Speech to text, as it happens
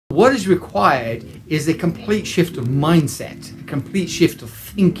What is required is a complete shift of mindset, a complete shift of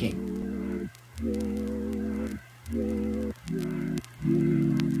thinking.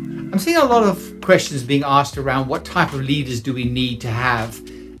 I'm seeing a lot of questions being asked around what type of leaders do we need to have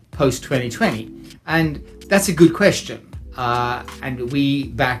post 2020, and that's a good question. And we,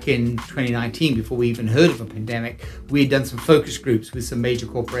 back in 2019, before we even heard of a pandemic, we had done some focus groups with some major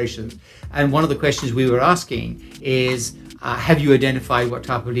corporations, and one of the questions we were asking is, have you identified what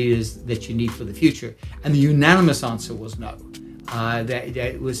type of leaders that you need for the future? And the unanimous answer was no.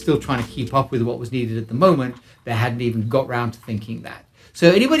 They were still trying to keep up with what was needed at the moment. They hadn't even got round to thinking that. So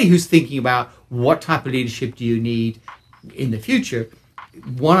anybody who's thinking about what type of leadership do you need in the future,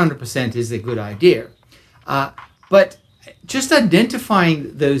 100% is a good idea. But just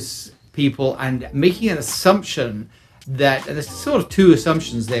identifying those people and making an assumption that, and there's sort of two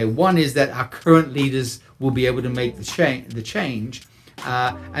assumptions there. One is that our current leaders will be able to make the change,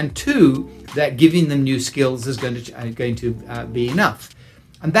 and two, that giving them new skills is going to be enough.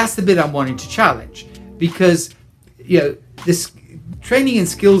 And that's the bit I'm wanting to challenge, because this training in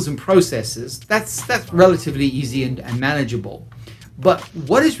skills and processes, that's relatively easy and manageable. But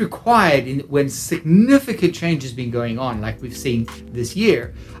what is required when significant change has been going on, like we've seen this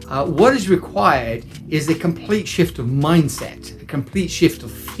year, what is required is a complete shift of mindset, a complete shift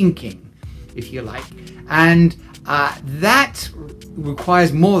of thinking, if you like. And that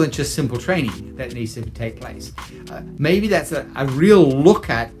requires more than just simple training that needs to take place. Maybe that's a real look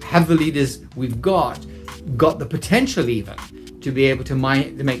at, have the leaders we've got the potential even to be able to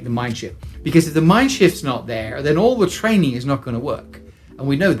make the mind shift. Because if the mind shift's not there, then all the training is not going to work. And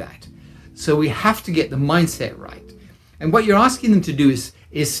we know that. So we have to get the mindset right. And what you're asking them to do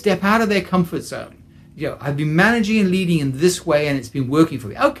is step out of their comfort zone. I've been managing and leading in this way and it's been working for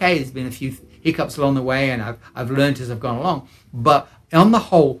me. Okay, there's been a few hiccups along the way and I've learned as I've gone along. But on the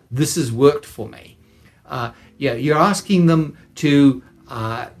whole, this has worked for me. You're asking them to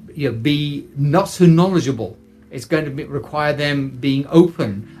be not so knowledgeable. It's going to require them being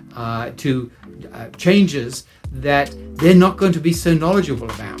open to changes that they're not going to be so knowledgeable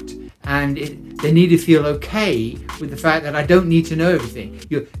about. And they need to feel okay with the fact that I don't need to know everything.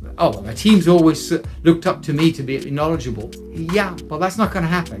 My team's always looked up to me to be knowledgeable. Yeah, well, that's not going to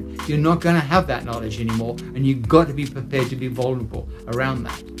happen. You're not going to have that knowledge anymore, and you've got to be prepared to be vulnerable around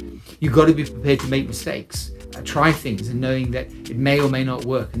that. You've got to be prepared to make mistakes, try things, and knowing that it may or may not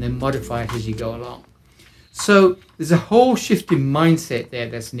work, and then modify it as you go along. So there's a whole shift in mindset there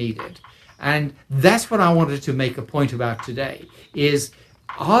that's needed. And that's what I wanted to make a point about today, is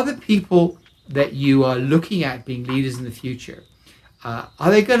are the people that you are looking at being leaders in the future, are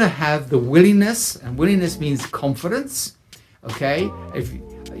they going to have the willingness, and willingness means confidence, okay?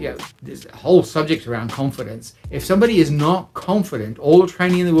 There's a whole subject around confidence. If somebody is not confident, all the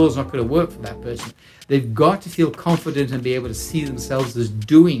training in the world is not going to work for that person. They've got to feel confident and be able to see themselves as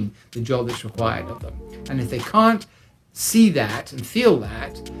doing the job that's required of them. And if they can't see that and feel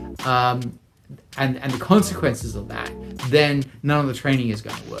that, and the consequences of that, then none of the training is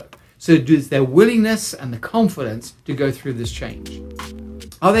going to work. So it's their willingness and the confidence to go through this change.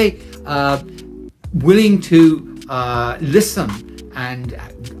 Are they willing to listen and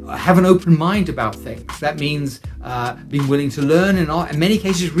have an open mind about things? That means being willing to learn and in many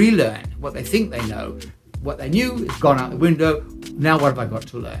cases relearn what they think they know. What they knew has gone out the window. Now what have I got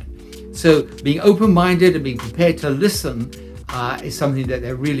to learn? So being open-minded and being prepared to listen is something that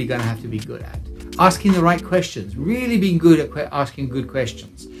they're really going to have to be good at. Asking the right questions, really being good at asking good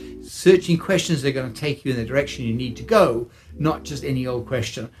questions. Searching questions that are going to take you in the direction you need to go, not just any old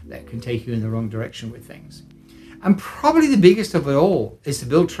question that can take you in the wrong direction with things. And probably the biggest of it all is to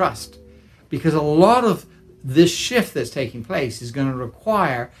build trust, because a lot of this shift that's taking place is going to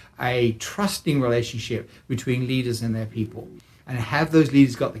require a trusting relationship between leaders and their people. And have those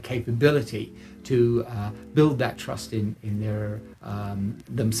leaders got the capability to build that trust in their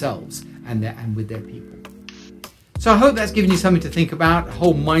themselves and with their people. So I hope that's given you something to think about, a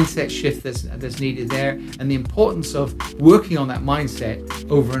whole mindset shift that's needed there, and the importance of working on that mindset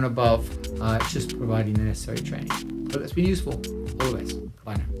over and above just providing the necessary training. Hope that's been useful. All the best.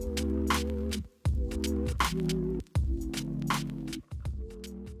 Bye now.